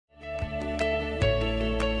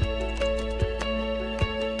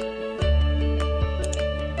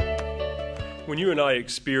When you and I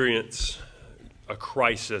experience a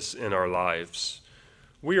crisis in our lives,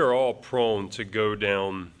 we are all prone to go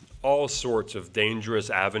down all sorts of dangerous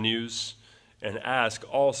avenues and ask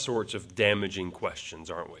all sorts of damaging questions,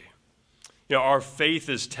 aren't we? You know, our faith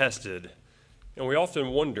is tested, and we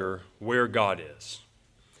often wonder where God is.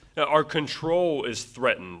 Now, our control is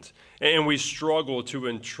threatened, and we struggle to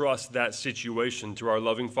entrust that situation to our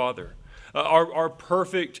loving Father. Our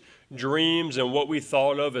perfect dreams and what we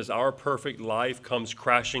thought of as our perfect life comes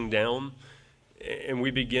crashing down, and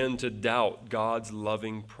we begin to doubt God's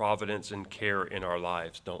loving providence and care in our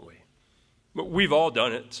lives, don't we? But we've all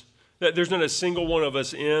done it. There's not a single one of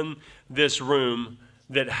us in this room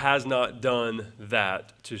that has not done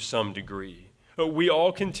that to some degree. We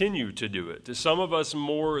all continue to do it. Some of us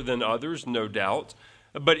more than others, no doubt.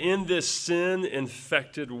 But in this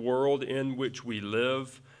sin-infected world in which we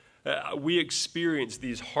live, we experience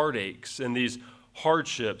these heartaches and these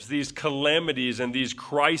hardships, these calamities and these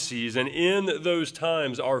crises. And in those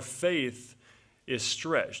times, our faith is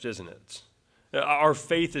stretched, isn't it? Our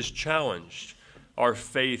faith is challenged. Our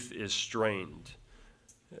faith is strained.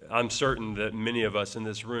 I'm certain that many of us in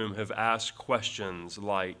this room have asked questions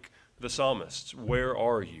like the psalmists, "Where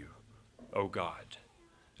are you, O God?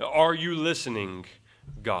 Are you listening,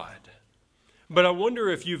 God?" But I wonder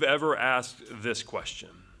if you've ever asked this question: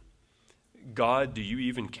 God, do you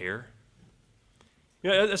even care? You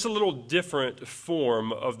know, that's a little different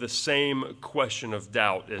form of the same question of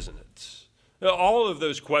doubt, isn't it? All of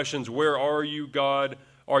those questions, where are you, God?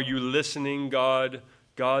 Are you listening, God?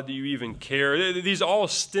 God, do you even care? These all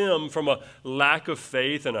stem from a lack of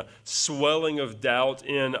faith and a swelling of doubt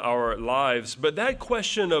in our lives. But that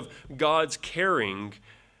question of God's caring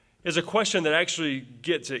is a question that actually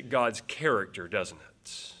gets at God's character, doesn't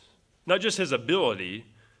it? Not just his ability,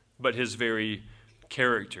 but his very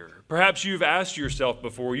character. Perhaps you've asked yourself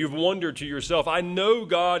before, you've wondered to yourself, I know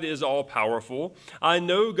God is all-powerful. I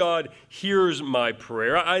know God hears my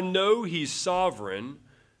prayer. I know he's sovereign.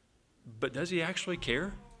 But does he actually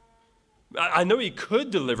care? I know he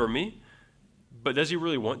could deliver me, but does he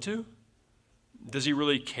really want to? Does he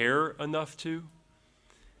really care enough to?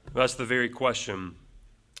 That's the very question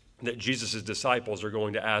that Jesus' disciples are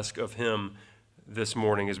going to ask of him this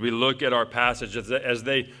morning as we look at our passage as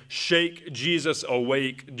they shake Jesus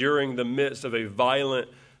awake during the midst of a violent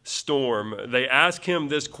storm. They ask him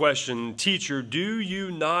this question, "Teacher, do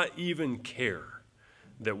you not even care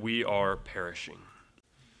that we are perishing?"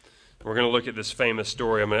 We're going to look at this famous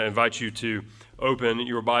story. I'm going to invite you to open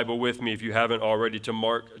your Bible with me, if you haven't already, to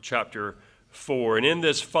Mark chapter 4. And in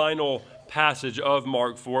this final passage of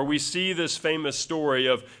Mark 4, we see this famous story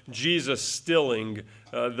of Jesus stilling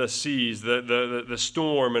the seas, the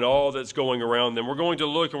storm, and all that's going around them. We're going to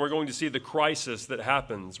look and we're going to see the crisis that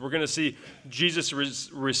happens. We're going to see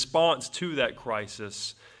Jesus' response to that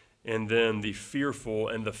crisis, and then the fearful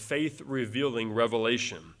and the faith-revealing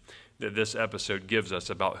revelation that this episode gives us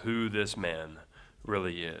about who this man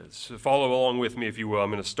really is. So follow along with me, if you will. I'm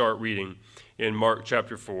going to start reading in Mark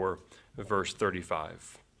chapter 4, verse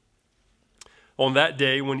 35. On that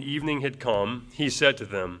day, when evening had come, he said to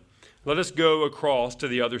them, "Let us go across to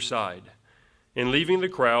the other side." And leaving the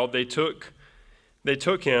crowd, they took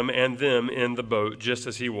him and them in the boat just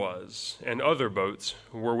as he was, and other boats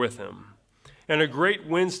were with him. And a great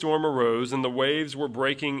windstorm arose, and the waves were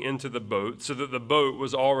breaking into the boat, so that the boat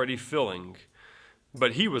was already filling.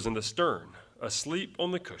 But he was in the stern, asleep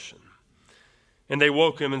on the cushion. And they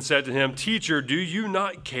woke him and said to him, "Teacher, do you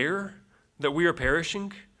not care that we are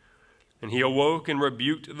perishing?" And he awoke and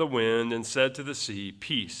rebuked the wind and said to the sea,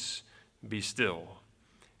 "Peace, be still."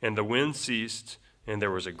 And the wind ceased, and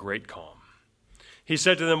there was a great calm. He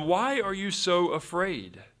said to them, "Why are you so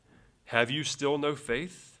afraid? Have you still no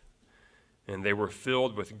faith?" And they were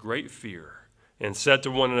filled with great fear and said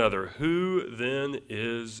to one another, "Who then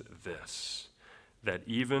is this, that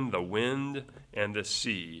even the wind and the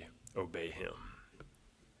sea obey him?"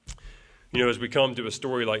 You know, as we come to a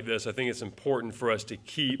story like this, I think it's important for us to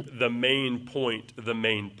keep the main point,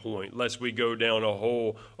 lest we go down a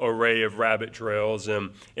whole array of rabbit trails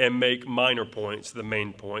and make minor points the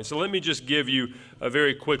main point. So let me just give you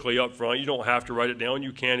very quickly up front. You don't have to write it down.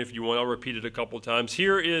 You can if you want. I'll repeat it a couple times.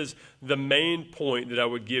 Here is the main point that I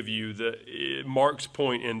would give you, Mark's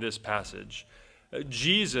point in this passage.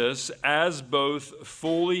 Jesus, as both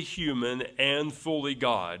fully human and fully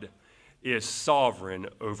God, is sovereign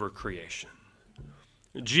over creation.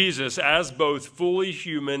 Jesus, as both fully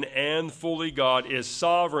human and fully God, is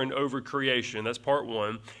sovereign over creation. That's part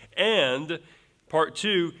one. And part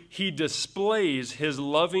two, he displays his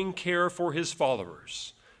loving care for his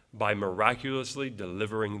followers by miraculously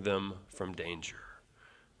delivering them from danger.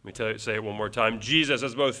 Say it one more time. Jesus,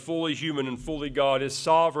 as both fully human and fully God, is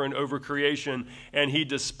sovereign over creation, and he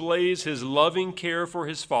displays his loving care for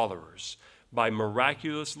his followers by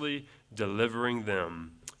miraculously delivering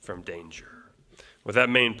them from danger. With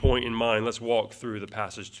that main point in mind, let's walk through the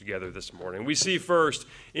passage together this morning. We see first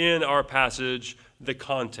in our passage the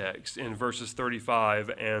context in verses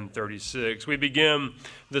 35 and 36. We begin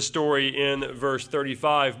the story in verse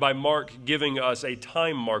 35 by Mark giving us a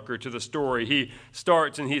time marker to the story. He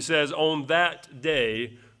starts and he says, "On that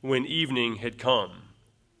day when evening had come."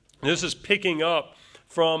 And this is picking up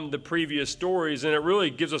from the previous stories, and it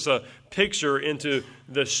really gives us a picture into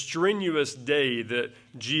the strenuous day that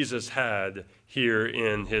Jesus had here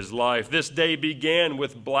in his life. This day began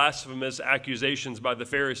with blasphemous accusations by the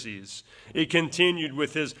Pharisees. It continued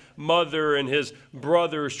with his mother and his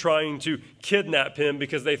brothers trying to kidnap him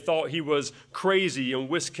because they thought he was crazy and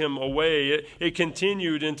whisk him away. It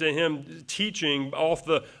continued into him teaching off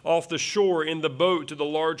the shore in the boat to the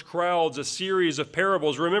large crowds, a series of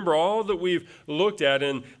parables. Remember, all that we've looked at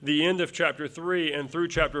in the end of chapter 3 and through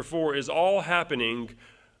chapter 4 is all happening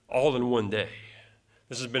all in one day.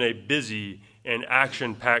 This has been a busy and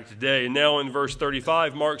action-packed day. Now in verse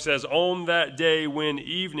 35, Mark says, "On that day when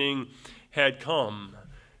evening had come,"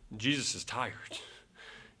 Jesus is tired.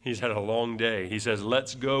 He's had a long day. He says,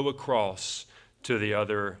 "Let's go across to the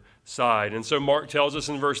other side." And so Mark tells us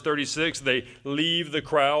in verse 36, they leave the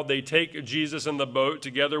crowd. They take Jesus in the boat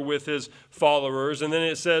together with his followers. And then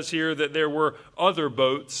it says here that there were other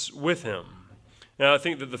boats with him. Now, I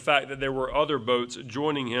think that the fact that there were other boats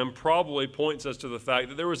joining him probably points us to the fact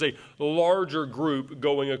that there was a larger group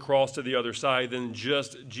going across to the other side than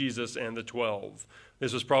just Jesus and the 12.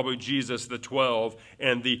 This was probably Jesus, the 12,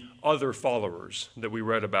 and the other followers that we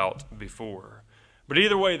read about before. But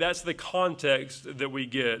either way, that's the context that we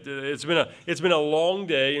get. It's been a long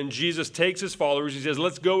day, and Jesus takes his followers. He says,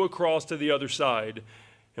 "Let's go across to the other side."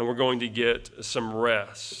 And we're going to get some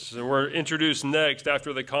rest. And we're introduced next,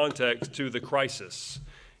 after the context, to the crisis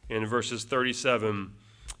in verses 37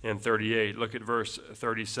 and 38. Look at verse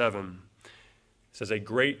 37. It says, "A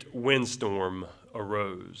great windstorm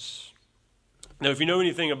arose." Now, if you know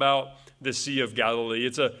anything about the Sea of Galilee,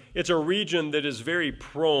 it's a region that is very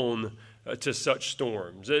prone to such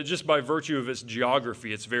storms. Just by virtue of its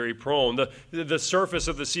geography, it's very prone. The surface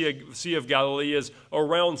of the Sea of Galilee is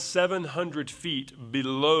around 700 feet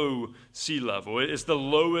below sea level. It's the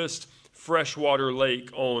lowest freshwater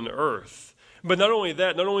lake on earth. But not only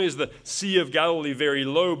that, not only is the Sea of Galilee very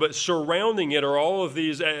low, but surrounding it are all of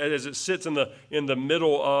these, as it sits in the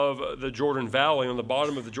middle of the Jordan Valley, on the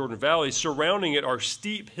bottom of the Jordan Valley, surrounding it are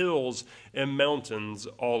steep hills and mountains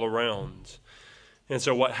all around. And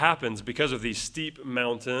so what happens, because of these steep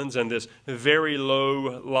mountains and this very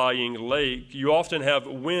low-lying lake, you often have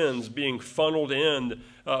winds being funneled in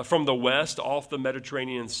from the west off the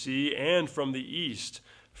Mediterranean Sea and from the east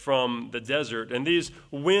from the desert. And these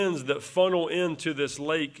winds that funnel into this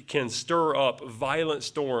lake can stir up violent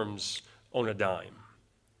storms on a dime.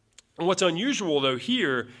 And what's unusual, though,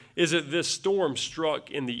 here is that this storm struck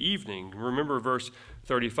in the evening. Remember verse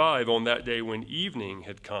 35, "On that day when evening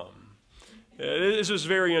had come." This is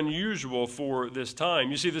very unusual for this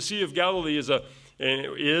time. You see, the Sea of Galilee is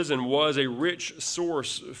and was a rich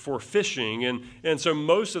source for fishing, and so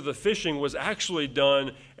most of the fishing was actually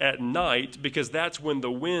done at night because that's when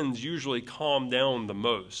the winds usually calm down the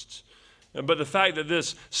most. But the fact that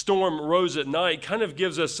this storm rose at night kind of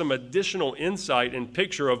gives us some additional insight and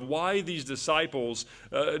picture of why these disciples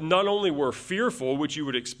not only were fearful, which you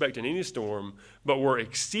would expect in any storm, but were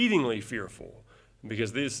exceedingly fearful.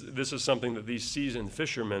 Because this is something that these seasoned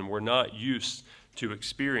fishermen were not used to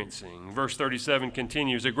experiencing. Verse 37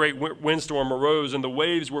 continues, "A great windstorm arose, and the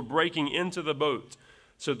waves were breaking into the boat,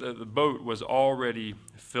 so that the boat was already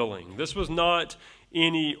filling." This was not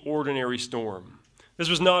any ordinary storm. This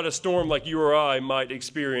was not a storm like you or I might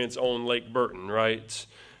experience on Lake Burton, right?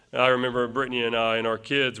 I remember Brittany and I and our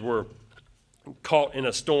kids were caught in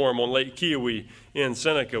a storm on Lake Kiowee in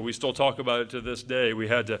Seneca. We still talk about it to this day. We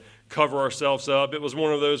had to cover ourselves up. It was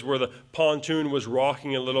one of those where the pontoon was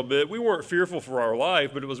rocking a little bit. We weren't fearful for our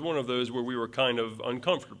life, but it was one of those where we were kind of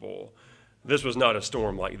uncomfortable. This was not a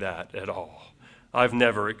storm like that at all. I've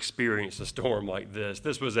never experienced a storm like this.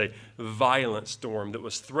 This was a violent storm that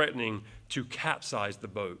was threatening to capsize the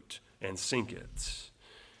boat and sink it.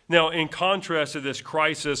 Now, in contrast to this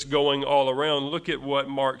crisis going all around, look at what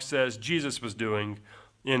Mark says Jesus was doing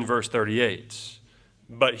in verse 38.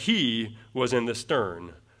 "But he was in the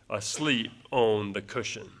stern, asleep on the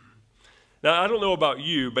cushion." Now, I don't know about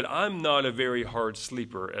you, but I'm not a very hard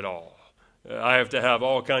sleeper at all. I have to have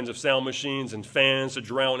all kinds of sound machines and fans to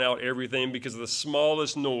drown out everything because the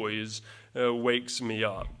smallest noise wakes me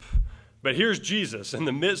up. But here's Jesus in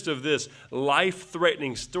the midst of this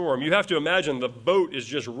life-threatening storm. You have to imagine the boat is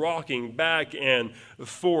just rocking back and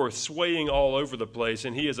forth, swaying all over the place,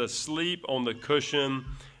 and he is asleep on the cushion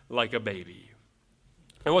like a baby.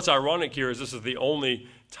 And what's ironic here is this is the only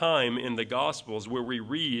time in the Gospels where we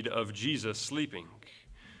read of Jesus sleeping.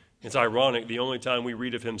 It's ironic, the only time we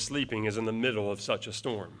read of him sleeping is in the middle of such a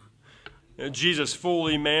storm. Jesus,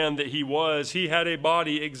 fully man that he was, he had a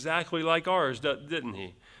body exactly like ours, didn't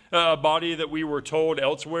he? A body that we were told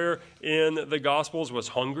elsewhere in the Gospels was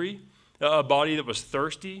hungry, a body that was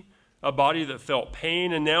thirsty, a body that felt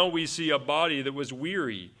pain, and now we see a body that was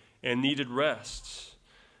weary and needed rest.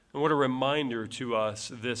 And what a reminder to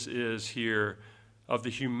us this is here of the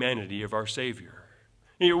humanity of our Savior.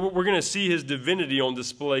 You know, we're going to see his divinity on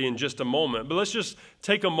display in just a moment, but let's just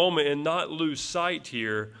take a moment and not lose sight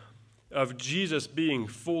here of Jesus being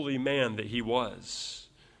fully man that he was.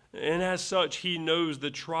 And as such, he knows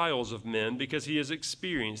the trials of men because he has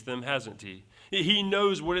experienced them, hasn't he? He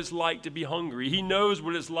knows what it's like to be hungry. He knows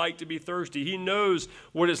what it's like to be thirsty. He knows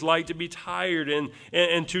what it's like to be tired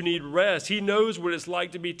and to need rest. He knows what it's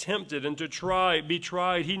like to be tempted and to be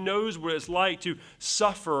tried. He knows what it's like to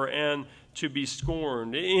suffer and to be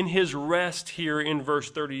scorned. In his rest here in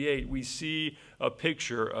verse 38, we see a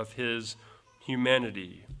picture of his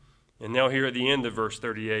humanity. And now here at the end of verse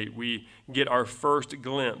 38, we get our first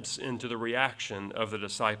glimpse into the reaction of the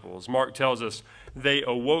disciples. Mark tells us, they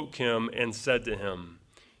awoke him and said to him,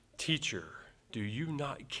 "Teacher, do you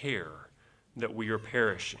not care that we are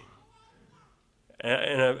perishing?"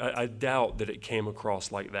 And I doubt that it came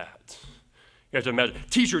across like that. You have to imagine,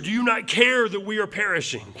 "Teacher, do you not care that we are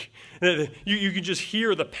perishing?" You can just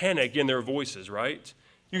hear the panic in their voices, right?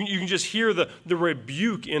 You can just hear the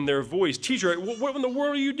rebuke in their voice. "Teacher, what in the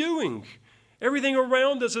world are you doing? Everything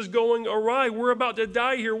around us is going awry. We're about to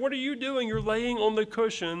die here. What are you doing? You're laying on the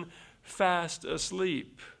cushion fast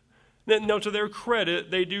asleep." Now, to their credit,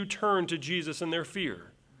 they do turn to Jesus in their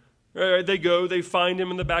fear. They go, they find him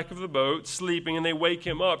in the back of the boat, sleeping, and they wake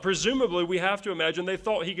him up. Presumably, we have to imagine they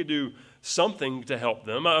thought he could do something to help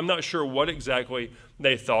them. I'm not sure what exactly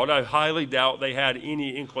they thought. I highly doubt they had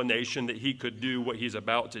any inclination that he could do what he's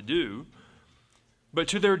about to do. But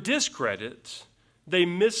to their discredit, they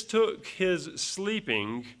mistook his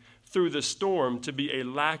sleeping through the storm to be a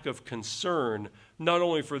lack of concern, not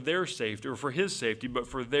only for their safety or for his safety, but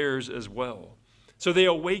for theirs as well. So they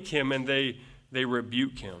awake him and they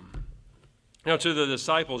rebuke him. Now, to the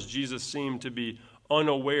disciples, Jesus seemed to be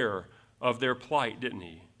unaware of their plight, didn't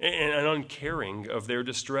he? And uncaring of their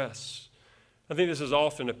distress. I think this is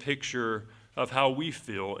often a picture of how we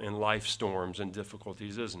feel in life storms and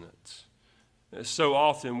difficulties, isn't it? So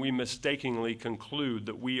often we mistakenly conclude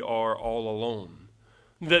that we are all alone,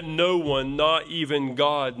 that no one, not even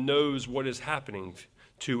God, knows what is happening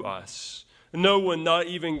to us. No one, not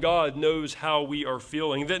even God, knows how we are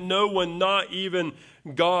feeling, that no one, not even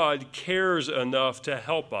God, cares enough to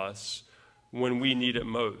help us when we need it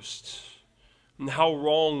most. And how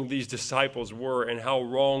wrong these disciples were and how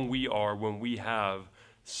wrong we are when we have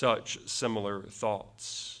such similar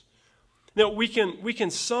thoughts. Now, we can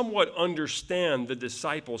somewhat understand the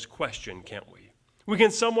disciples' question, can't we? We can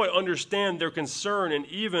somewhat understand their concern and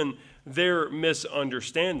even their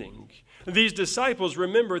misunderstanding. These disciples,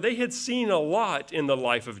 remember, they had seen a lot in the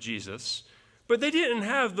life of Jesus, but they didn't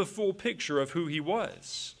have the full picture of who he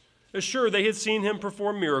was. Sure, they had seen him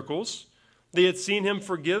perform miracles. They had seen him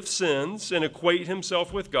forgive sins and equate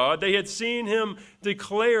himself with God. They had seen him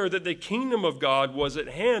declare that the kingdom of God was at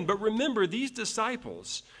hand. But remember, these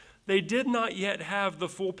disciples, they did not yet have the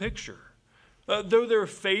full picture. Though their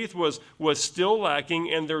faith was still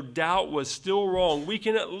lacking and their doubt was still wrong, we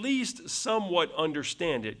can at least somewhat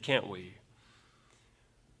understand it, can't we?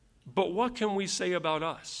 But what can we say about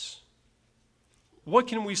us? What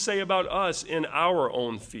can we say about us in our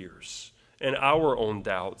own fears? And our own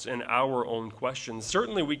doubts and our own questions?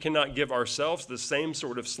 Certainly we cannot give ourselves the same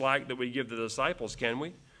sort of slack that we give the disciples, can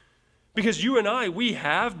we? Because you and I, we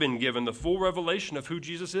have been given the full revelation of who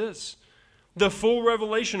Jesus is. The full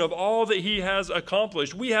revelation of all that he has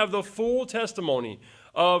accomplished. We have the full testimony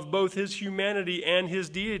of both his humanity and his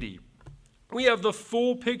deity. We have the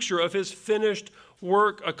full picture of his finished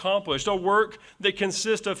work accomplished, a work that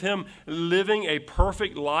consists of him living a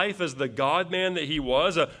perfect life as the God-man that he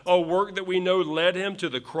was, a work that we know led him to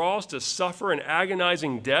the cross to suffer an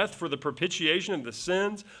agonizing death for the propitiation of the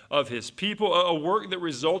sins of his people, a work that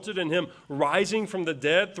resulted in him rising from the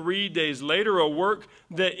dead 3 days later, a work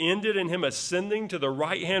that ended in him ascending to the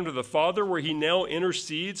right hand of the Father, where he now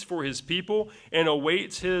intercedes for his people and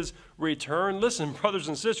awaits his return. Listen, brothers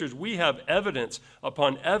and sisters, we have evidence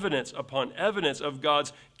upon evidence upon evidence of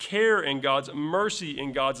God's care and God's mercy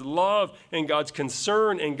and God's love and God's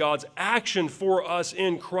concern and God's action for us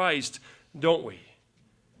in Christ, don't we?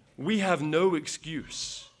 We have no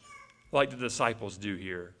excuse like the disciples do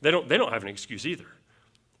here. They don't have an excuse either.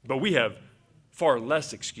 But we have far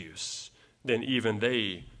less excuse than even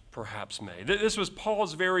they perhaps may. This was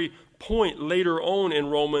Paul's very point later on in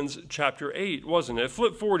Romans chapter 8, wasn't it?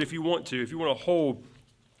 Flip forward if you want to hold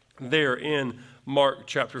there in Mark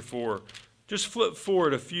chapter 4. Just flip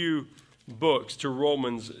forward a few books to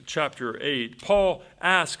Romans chapter 8. Paul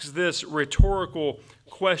asks this rhetorical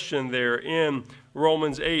question there in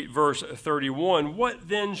Romans 8, verse 31. What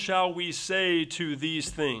then shall we say to these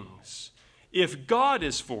things? If God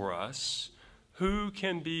is for us, who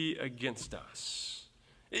can be against us?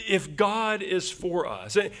 If God is for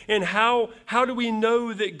us. And how do we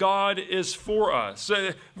know that God is for us?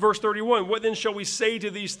 Verse 31, what then shall we say to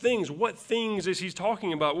these things? What things is he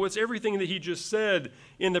talking about? Well, it's everything that he just said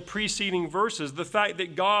in the preceding verses. The fact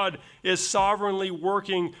that God is sovereignly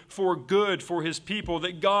working for good for his people,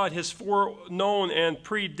 that God has foreknown and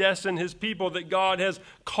predestined his people, that God has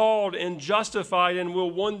called and justified and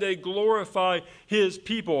will one day glorify his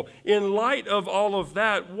people. In light of all of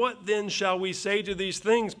that, what then shall we say to these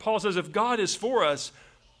things? Paul says, if God is for us,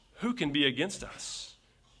 who can be against us?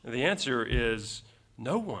 And the answer is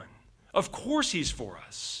no one. Of course he's for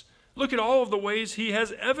us. Look at all of the ways he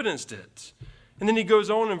has evidenced it. And then he goes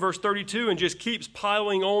on in verse 32 and just keeps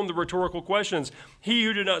piling on the rhetorical questions. He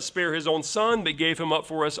who did not spare his own son, but gave him up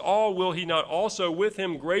for us all, will he not also with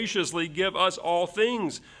him graciously give us all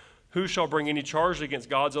things? Who shall bring any charge against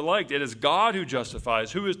God's elect? It is God who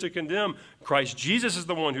justifies. Who is to condemn? Christ Jesus is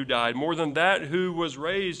the one who died. More than that, who was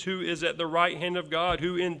raised, who is at the right hand of God,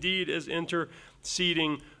 who indeed is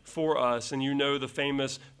interceding for us. And you know the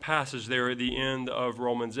famous passage there at the end of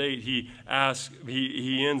Romans 8. He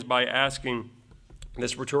ends by asking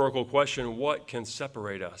this rhetorical question, what can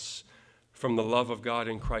separate us from the love of God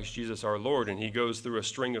in Christ Jesus our Lord? And he goes through a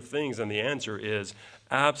string of things, and the answer is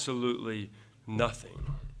absolutely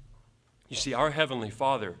nothing. You see, our Heavenly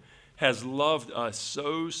Father has loved us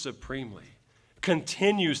so supremely,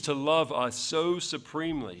 continues to love us so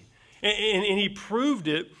supremely, and he proved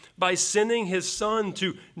it by sending his son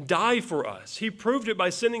to die for us. He proved it by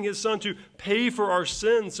sending his son to pay for our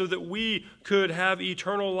sins so that we could have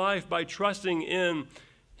eternal life by trusting in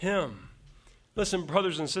him. Listen,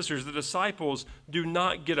 brothers and sisters, the disciples do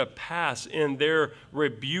not get a pass in their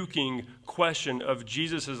rebuking question of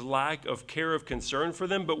Jesus' lack of care of concern for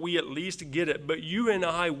them, but we at least get it. But you and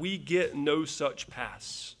I, we get no such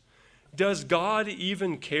pass. Does God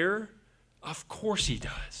even care? Of course he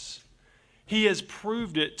does. He has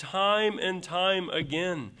proved it time and time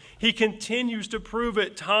again. He continues to prove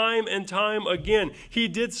it time and time again. He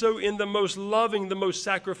did so in the most loving, the most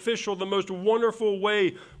sacrificial, the most wonderful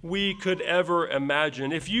way we could ever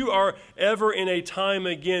imagine. If you are ever in a time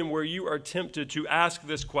again where you are tempted to ask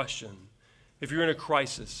this question, if you're in a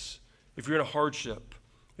crisis, if you're in a hardship,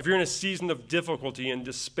 if you're in a season of difficulty and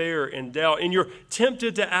despair and doubt, and you're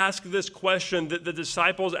tempted to ask this question that the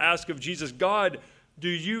disciples ask of Jesus, God, do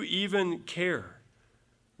you even care?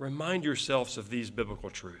 Remind yourselves of these biblical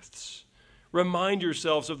truths. Remind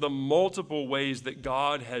yourselves of the multiple ways that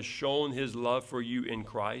God has shown his love for you in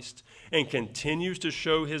Christ and continues to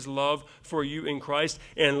show his love for you in Christ,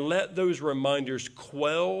 and let those reminders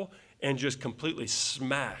quell and just completely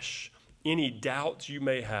smash any doubts you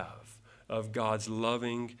may have of God's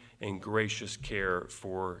loving and gracious care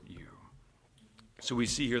for you. So we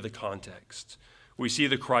see here the context. We see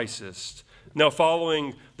the crisis. Now,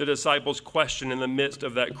 following the disciples' question in the midst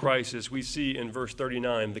of that crisis, we see in verse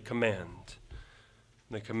 39 the command.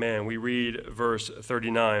 The command. We read verse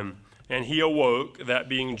 39. And he awoke, that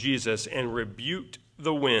being Jesus, and rebuked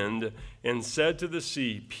the wind and said to the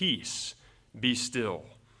sea, Peace, be still.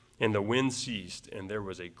 And the wind ceased, and there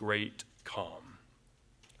was a great calm.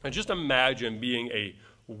 And just imagine being a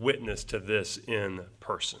witness to this in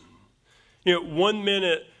person. You know, 1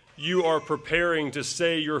 minute you are preparing to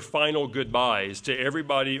say your final goodbyes to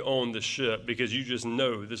everybody on the ship because you just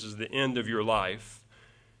know this is the end of your life.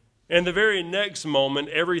 And the very next moment,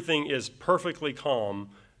 everything is perfectly calm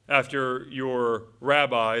after your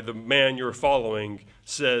rabbi, the man you're following,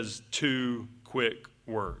 says 2 quick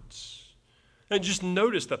words. And just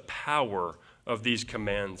notice the power of these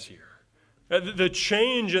commands here. The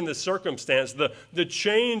change in the circumstance, the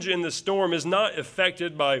change in the storm is not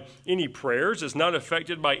affected by any prayers. It's not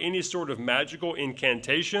affected by any sort of magical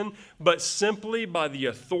incantation, but simply by the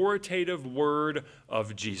authoritative word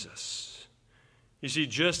of Jesus. You see,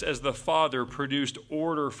 just as the Father produced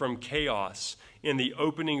order from chaos in the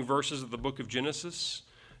opening verses of the book of Genesis,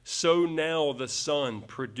 so now the Son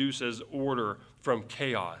produces order from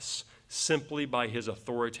chaos simply by his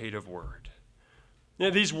authoritative word. Now,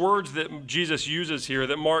 these words that Jesus uses here,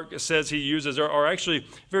 that Mark says he uses, are actually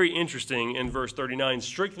very interesting in verse 39.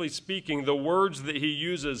 Strictly speaking, the words that he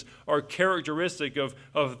uses are characteristic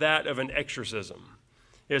of that of an exorcism.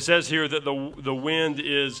 It says here that the wind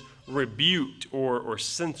is rebuked or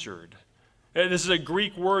censured. And this is a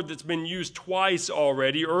Greek word that's been used twice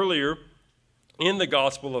already earlier in the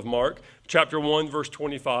Gospel of Mark, chapter 1, verse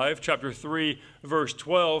 25, chapter 3, verse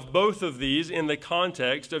 12, both of these in the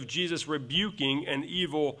context of Jesus rebuking an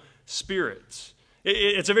evil spirit.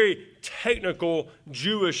 It's a very technical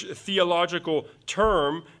Jewish theological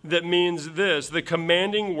term that means this: the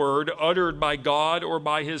commanding word uttered by God or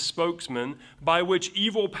by his spokesman, by which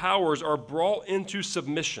evil powers are brought into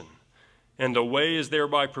submission, and the way is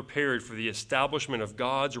thereby prepared for the establishment of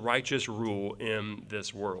God's righteous rule in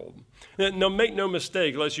this world. Now, make no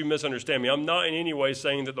mistake, lest you misunderstand me. I'm not in any way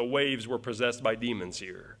saying that the waves were possessed by demons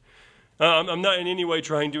here. I'm not in any way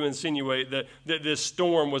trying to insinuate that this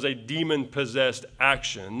storm was a demon-possessed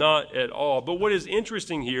action. Not at all. But what is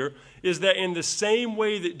interesting here is that in the same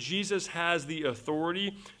way that Jesus has the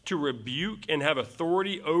authority to rebuke and have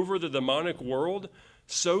authority over the demonic world,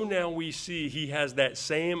 so now we see he has that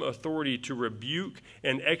same authority to rebuke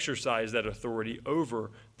and exercise that authority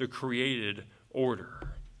over the created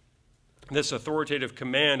order. This authoritative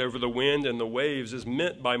command over the wind and the waves is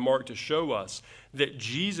meant by Mark to show us that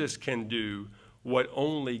Jesus can do what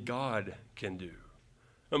only God can do.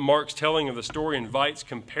 Mark's telling of the story invites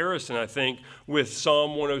comparison, I think, with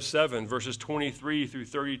Psalm 107, verses 23 through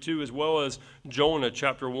 32, as well as Jonah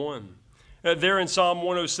chapter 1. There in Psalm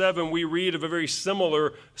 107, we read of a very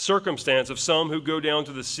similar circumstance of some who go down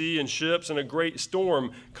to the sea in ships, and a great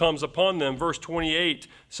storm comes upon them. Verse 28,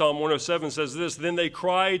 Psalm 107 says this: "Then they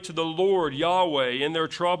cried to the Lord Yahweh in their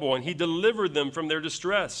trouble, and he delivered them from their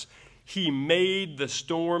distress. He made the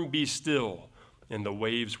storm be still, and the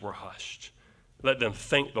waves were hushed. Let them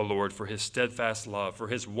thank the Lord for his steadfast love, for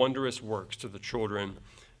his wondrous works to the children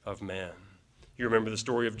of man." You remember the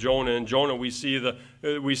story of Jonah. In Jonah, we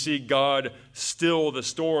see God still the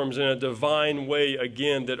storms in a divine way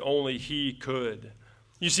again that only he could.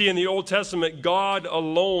 You see, in the Old Testament, God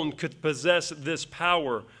alone could possess this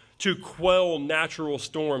power to quell natural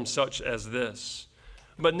storms such as this.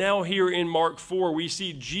 But now here in Mark 4, we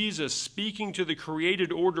see Jesus speaking to the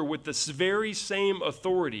created order with this very same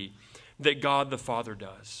authority that God the Father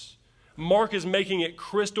does. Mark is making it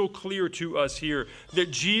crystal clear to us here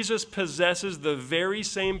that Jesus possesses the very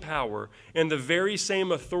same power and the very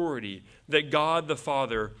same authority that God the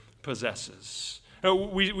Father possesses.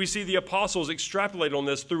 We see the apostles extrapolate on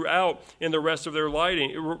this throughout in the rest of their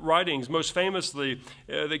writings. Most famously,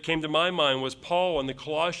 that came to my mind was Paul in the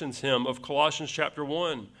Colossians hymn of Colossians chapter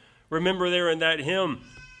 1. Remember there in that hymn,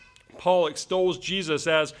 Paul extols Jesus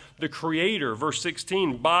as the creator. Verse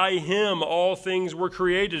 16, "By him all things were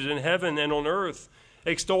created in heaven and on earth."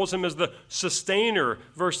 Extols him as the sustainer.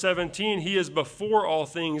 Verse 17, "He is before all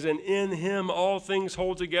things, and in him all things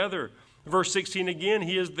hold together." Verse 16 again,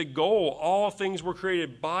 "He is the goal. All things were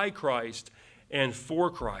created by Christ and for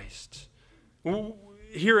Christ."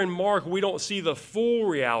 Here in Mark, we don't see the full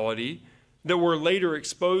reality that we're later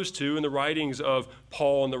exposed to in the writings of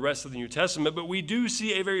Paul and the rest of the New Testament, but we do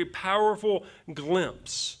see a very powerful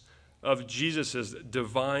glimpse of Jesus'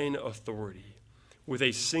 divine authority. With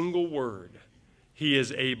a single word, he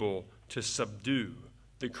is able to subdue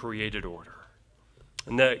the created order.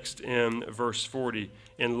 Next, in verse 40,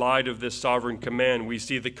 in light of this sovereign command, we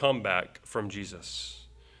see the comeback from Jesus.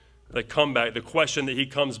 The comeback, the question that he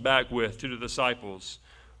comes back with to the disciples.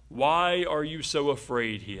 "Why are you so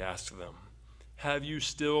afraid?" he asks them. "Have you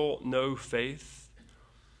still no faith?"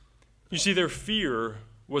 You see, their fear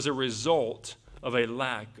was a result of a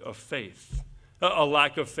lack of faith. A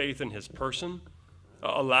lack of faith in his person,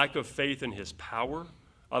 a lack of faith in his power,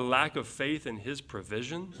 a lack of faith in his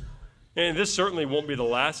provision. And this certainly won't be the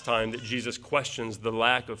last time that Jesus questions the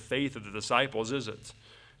lack of faith of the disciples, is it?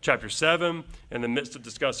 Chapter 7, in the midst of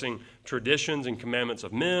discussing traditions and commandments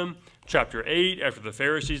of men. Chapter 8, after the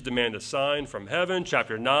Pharisees demand a sign from heaven.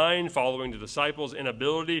 Chapter 9, following the disciples'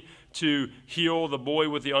 inability to heal the boy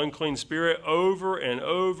with the unclean spirit. Over and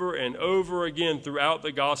over and over again throughout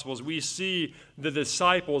the Gospels, we see the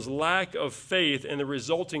disciples' lack of faith and the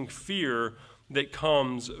resulting fear that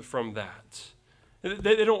comes from that.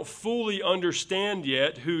 They don't fully understand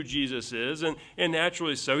yet who Jesus is, and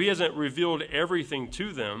naturally so. He hasn't revealed everything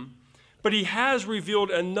to them, but he has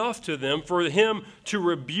revealed enough to them for him to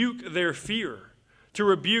rebuke their fear. To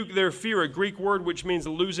rebuke their fear, a Greek word which means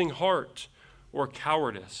losing heart or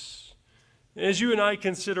cowardice. As you and I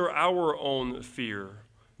consider our own fear,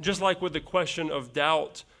 just like with the question of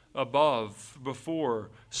doubt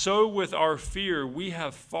before, so with our fear, we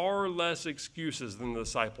have far less excuses than the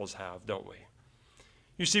disciples have, don't we?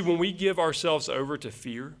 You see, when we give ourselves over to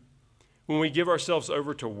fear, when we give ourselves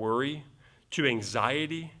over to worry, to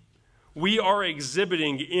anxiety, we are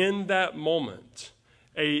exhibiting in that moment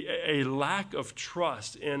a lack of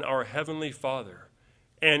trust in our Heavenly Father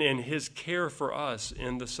and in His care for us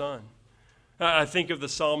in the Son. I think of the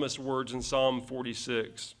psalmist's words in Psalm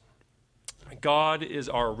 46. God is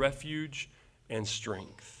our refuge and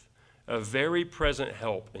strength, a very present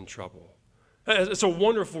help in trouble. It's a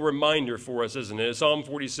wonderful reminder for us, isn't it? Psalm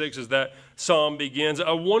 46, as that psalm begins,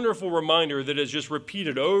 a wonderful reminder that is just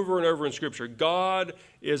repeated over and over in Scripture. God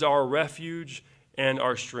is our refuge and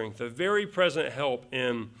our strength, a very present help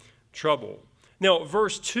in trouble. Now,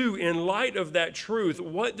 verse 2, in light of that truth,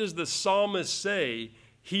 what does the psalmist say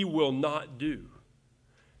he will not do?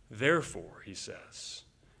 Therefore, he says,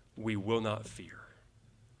 we will not fear.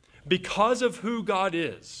 Because of who God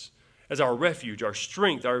is, as our refuge, our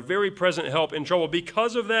strength, our very present help in trouble.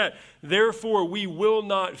 Because of that, therefore, we will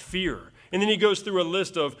not fear. And then he goes through a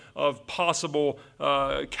list of possible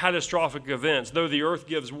catastrophic events. Though the earth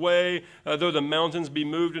gives way, though the mountains be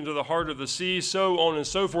moved into the heart of the sea, so on and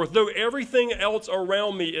so forth. Though everything else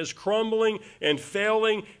around me is crumbling and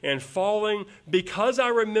failing and falling, because I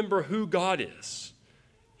remember who God is.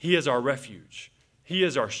 He is our refuge. He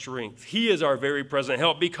is our strength. He is our very present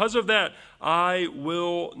help. Because of that, I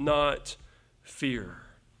will not fear.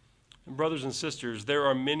 And brothers and sisters, there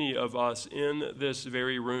are many of us in this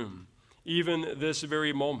very room, even this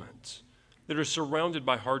very moment, that are surrounded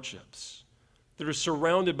by hardships, that are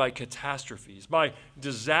surrounded by catastrophes, by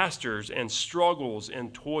disasters and struggles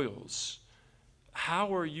and toils.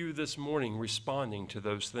 How are you this morning responding to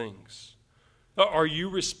those things? Are you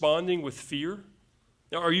responding with fear?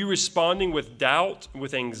 Are you responding with doubt,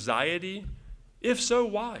 with anxiety? If so,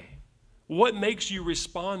 why? What makes you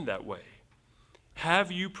respond that way?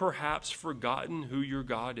 Have you perhaps forgotten who your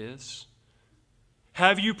God is?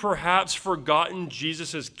 Have you perhaps forgotten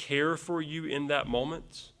Jesus' care for you in that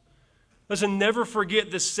moment? Listen, never forget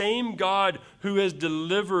the same God who has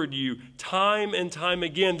delivered you time and time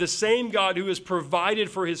again, the same God who has provided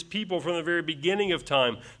for his people from the very beginning of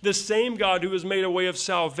time, the same God who has made a way of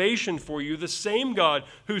salvation for you, the same God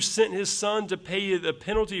who sent his Son to pay the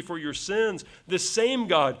penalty for your sins, the same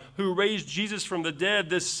God who raised Jesus from the dead,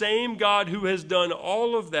 the same God who has done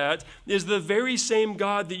all of that is the very same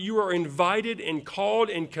God that you are invited and called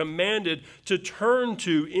and commanded to turn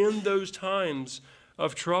to in those times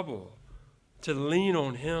of trouble. To lean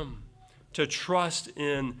on him, to trust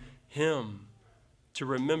in him, to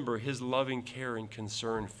remember his loving care and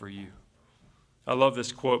concern for you. I love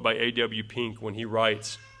this quote by A.W. Pink when he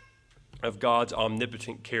writes of God's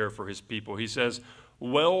omnipotent care for his people. He says,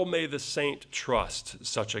 "Well may the saint trust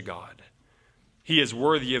such a God. He is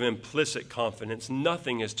worthy of implicit confidence.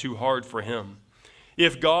 Nothing is too hard for him.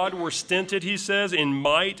 If God were stinted," he says, "in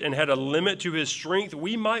might and had a limit to his strength,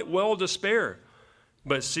 we might well despair.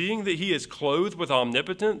 But seeing that he is clothed with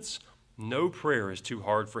omnipotence, no prayer is too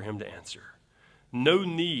hard for him to answer, no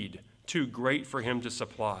need too great for him to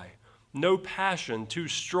supply, no passion too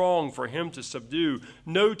strong for him to subdue,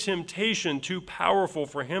 no temptation too powerful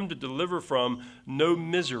for him to deliver from, no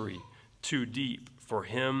misery too deep for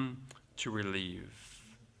him to relieve."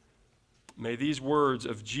 May these words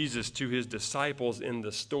of Jesus to his disciples in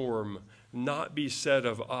the storm not be said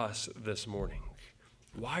of us this morning.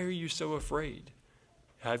 Why are you so afraid?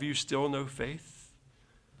 Have you still no faith?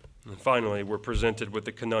 And finally, we're presented with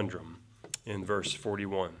the conundrum in verse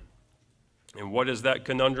 41. And what is that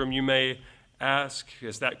conundrum, you may ask?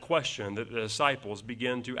 Is that question that the disciples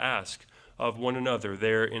begin to ask of one another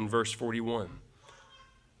there in verse 41.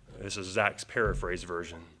 This is Zack's paraphrase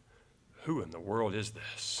version. Who in the world is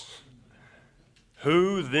this?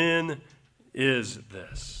 Who then is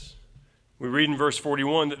this? We read in verse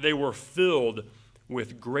 41 that they were filled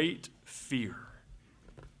with great fear.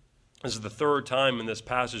 This is the third time in this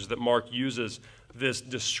passage that Mark uses this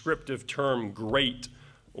descriptive term, great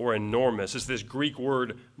or enormous. It's this Greek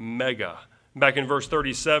word mega. Back in verse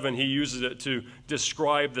 37, he uses it to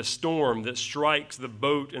describe the storm that strikes the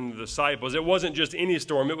boat and the disciples. It wasn't just any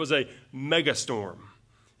storm, it was a mega storm.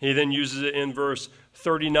 He then uses it in verse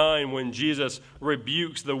 39 when Jesus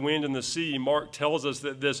rebukes the wind and the sea. Mark tells us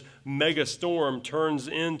that this mega storm turns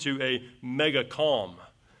into a mega calm.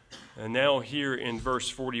 And now here in verse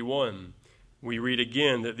 41, we read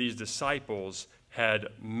again that these disciples had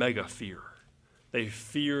mega fear. They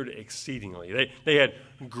feared exceedingly. They had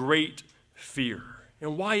great fear.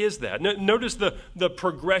 And why is that? Notice the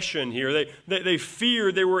progression here. They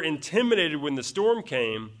feared, they were intimidated when the storm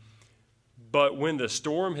came, but when the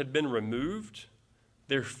storm had been removed,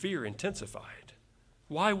 their fear intensified.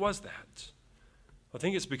 Why was that? I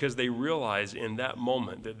think it's because they realize in that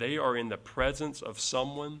moment that they are in the presence of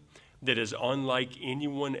someone that is unlike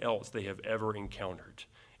anyone else they have ever encountered.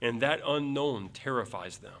 And that unknown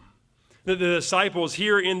terrifies them. The disciples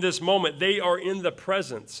here in this moment, they are in the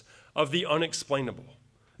presence of the unexplainable.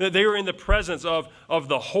 They are in the presence of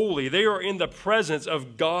the holy. They are in the presence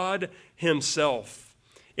of God himself.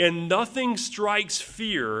 And nothing strikes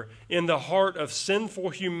fear in the heart of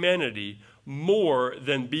sinful humanity more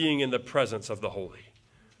than being in the presence of the holy.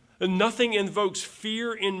 And nothing invokes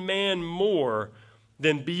fear in man more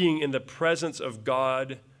than being in the presence of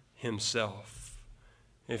God himself.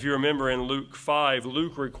 If you remember in Luke 5,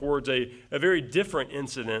 Luke records a very different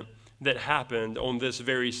incident that happened on this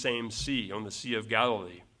very same sea, on the Sea of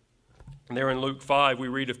Galilee. And there in Luke 5, we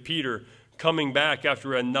read of Peter coming back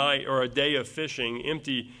after a night or a day of fishing,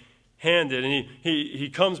 empty-handed. And he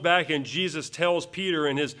comes back, and Jesus tells Peter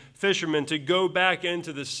and his fishermen to go back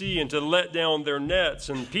into the sea and to let down their nets.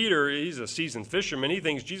 And Peter, he's a seasoned fisherman. He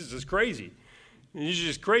thinks Jesus is crazy. He's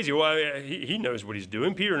just crazy. Well, he knows what he's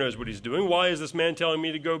doing. Peter knows what he's doing. Why is this man telling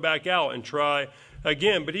me to go back out and try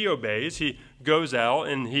again? But he obeys. He goes out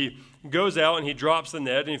and he drops the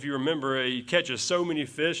net. And if you remember, he catches so many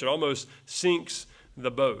fish, it almost sinks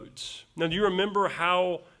the boat. Now, do you remember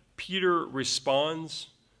how Peter responds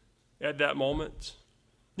at that moment?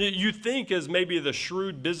 You think, as maybe the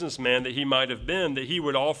shrewd businessman that he might have been, that he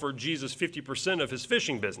would offer Jesus 50% of his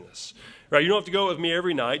fishing business, right? You don't have to go with me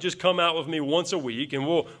every night. Just come out with me once a week, and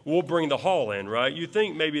we'll bring the haul in, right? You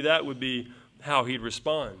think maybe that would be how he'd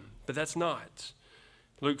respond, but that's not.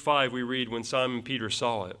 Luke 5, we read, when Simon Peter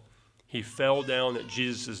saw it, he fell down at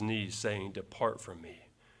Jesus' knees, saying, "Depart from me,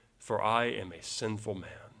 for I am a sinful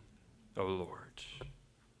man, O Lord."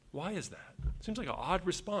 Why is that? Seems like an odd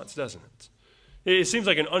response, doesn't it? It seems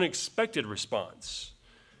like an unexpected response.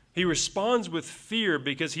 He responds with fear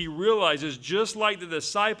because he realizes, just like the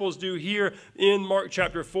disciples do here in Mark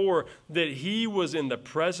chapter 4, that he was in the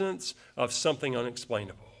presence of something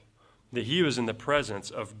unexplainable, that he was in the presence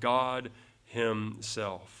of God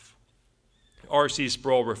himself. R.C.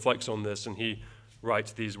 Sproul reflects on this, and he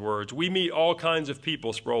writes these words: "We meet all kinds of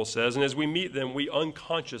people," Sproul says, "and as we meet them, we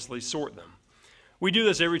unconsciously sort them. We do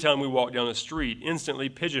this every time we walk down the street, instantly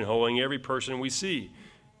pigeonholing every person we see.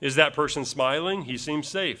 Is that person smiling? He seems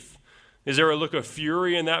safe. Is there a look of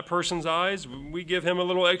fury in that person's eyes? We give him a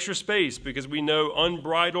little extra space because we know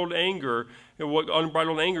unbridled anger and what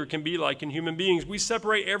unbridled anger can be like in human beings. We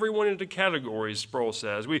separate everyone into categories," Sproul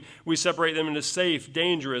says. We separate them into safe,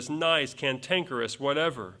 dangerous, nice, cantankerous,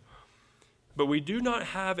 whatever. But we do not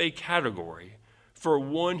have a category for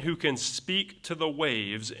one who can speak to the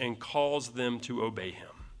waves and cause them to obey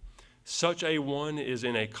him. Such a one is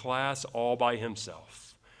in a class all by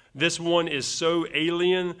himself. This one is so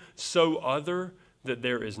alien, so other, that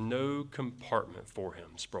there is no compartment for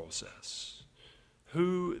him, Sproul says.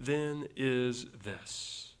 Who then is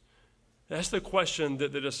this? That's the question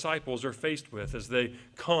that the disciples are faced with as they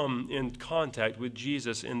come in contact with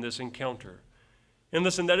Jesus in this encounter. And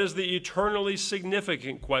listen, that is the eternally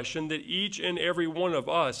significant question that each and every one of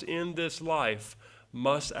us in this life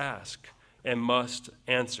must ask and must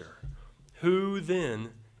answer. Who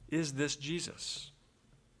then is this Jesus?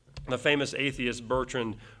 The famous atheist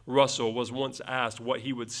Bertrand Russell was once asked what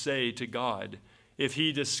he would say to God if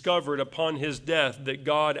he discovered upon his death that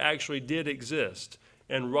God actually did exist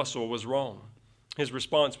and Russell was wrong. His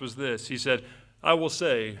response was this. He said, "I will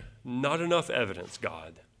say, not enough evidence,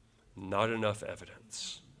 God. Not enough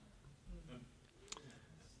evidence."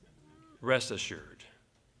 Rest assured,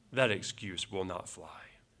 that excuse will not fly.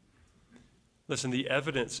 Listen, the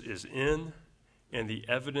evidence is in, and the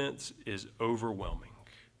evidence is overwhelming.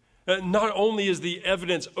 Not only is the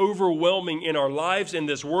evidence overwhelming in our lives, in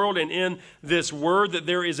this world, and in this word, that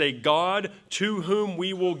there is a God to whom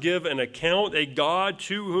we will give an account, a God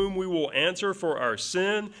to whom we will answer for our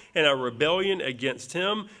sin and our rebellion against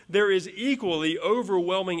him, there is equally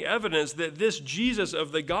overwhelming evidence that this Jesus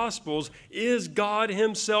of the Gospels is God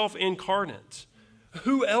himself incarnate.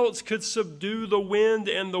 Who else could subdue the wind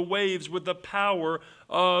and the waves with the power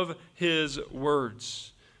of his words?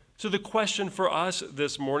 So the question for us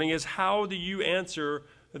this morning is, how do you answer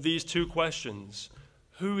these two questions?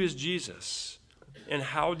 Who is Jesus? And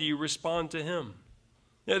how do you respond to him?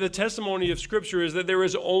 Now, the testimony of Scripture is that there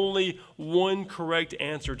is only one correct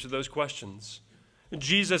answer to those questions.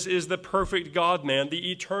 Jesus is the perfect God-man,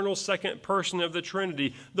 the eternal second person of the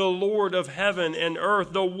Trinity, the Lord of heaven and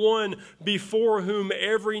earth, the one before whom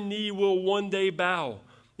every knee will one day bow,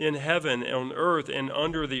 in heaven, on earth, and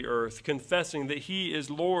under the earth, confessing that he is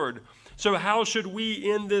Lord. So how should we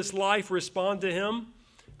in this life respond to him?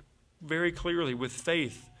 Very clearly, with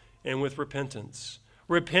faith and with repentance.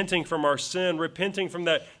 Repenting from our sin, repenting from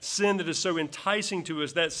that sin that is so enticing to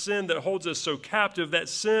us, that sin that holds us so captive, that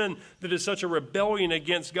sin that is such a rebellion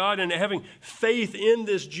against God, and having faith in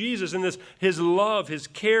this Jesus and this his love, his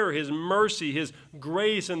care, his mercy, his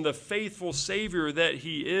grace, and the faithful Savior that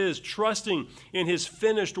he is, trusting in his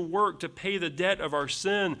finished work to pay the debt of our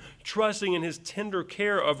sin, trusting in his tender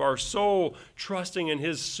care of our soul, trusting in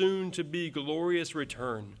his soon-to-be glorious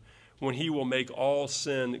return, when he will make all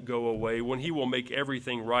sin go away, when he will make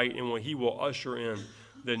everything right, and when he will usher in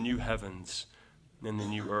the new heavens and the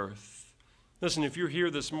new earth. Listen, if you're here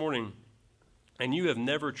this morning and you have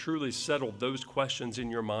never truly settled those questions in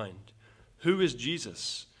your mind, who is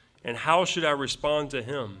Jesus and how should I respond to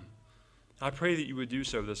him? I pray that you would do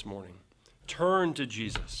so this morning. Turn to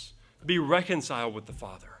Jesus. Be reconciled with the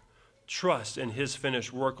Father. Trust in his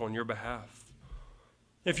finished work on your behalf.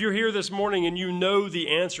 If you're here this morning and you know the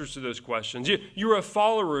answers to those questions, you're a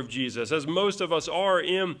follower of Jesus, as most of us are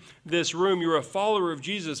in this room. You're a follower of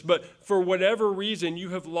Jesus, but for whatever reason, you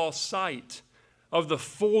have lost sight of the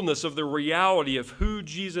fullness of the reality of who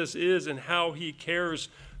Jesus is and how he cares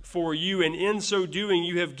for you. And in so doing,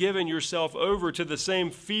 you have given yourself over to the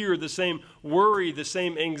same fear, the same worry, the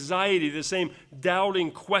same anxiety, the same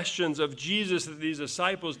doubting questions of Jesus that these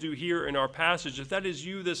disciples do here in our passage. If that is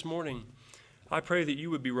you this morning, I pray that you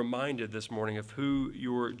would be reminded this morning of who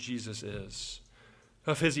your Jesus is,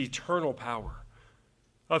 of his eternal power,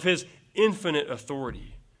 of his infinite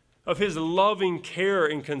authority, of his loving care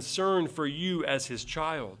and concern for you as his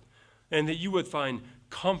child, and that you would find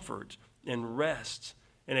comfort and rest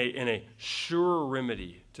and a sure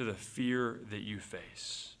remedy to the fear that you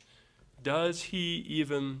face. Does he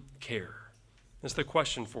even care? That's the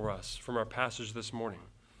question for us from our passage this morning.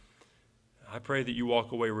 I pray that you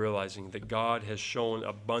walk away realizing that God has shown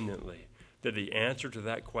abundantly that the answer to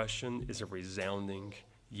that question is a resounding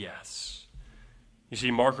yes. You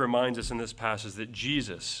see, Mark reminds us in this passage that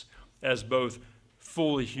Jesus, as both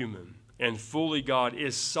fully human and fully God,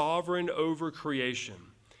 is sovereign over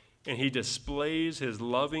creation, and he displays his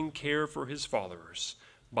loving care for his followers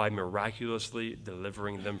by miraculously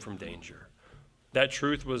delivering them from danger. That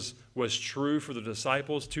truth was true for the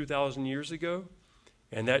disciples 2,000 years ago.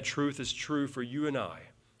 And that truth is true for you and I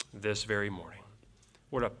this very morning.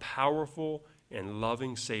 What a powerful and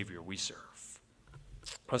loving Savior we serve.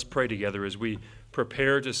 Let's pray together as we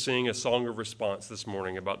prepare to sing a song of response this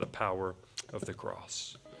morning about the power of the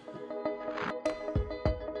cross.